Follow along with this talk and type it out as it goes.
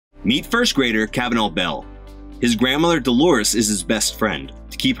Meet first grader Cavanaugh Bell. His grandmother Dolores is his best friend.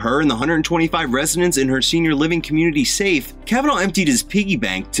 To keep her and the 125 residents in her senior living community safe, Cavanaugh emptied his piggy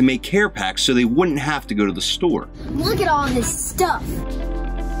bank to make care packs so they wouldn't have to go to the store. Look at all this stuff.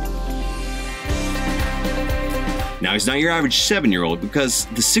 Now he's not your average 7-year-old because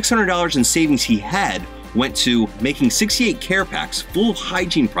the $600 in savings he had went to making 68 care packs full of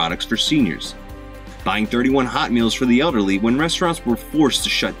hygiene products for seniors, buying 31 hot meals for the elderly when restaurants were forced to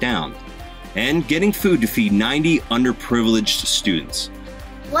shut down, and getting food to feed 90 underprivileged students.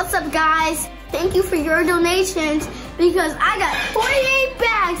 What's up, guys? Thank you for your donations because I got 48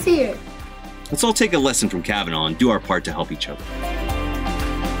 bags here. Let's all take a lesson from Cavanaugh and do our part to help each other.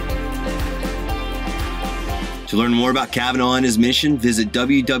 To learn more about Cavanaugh and his mission, visit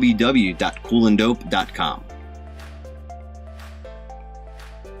www.coolanddope.com.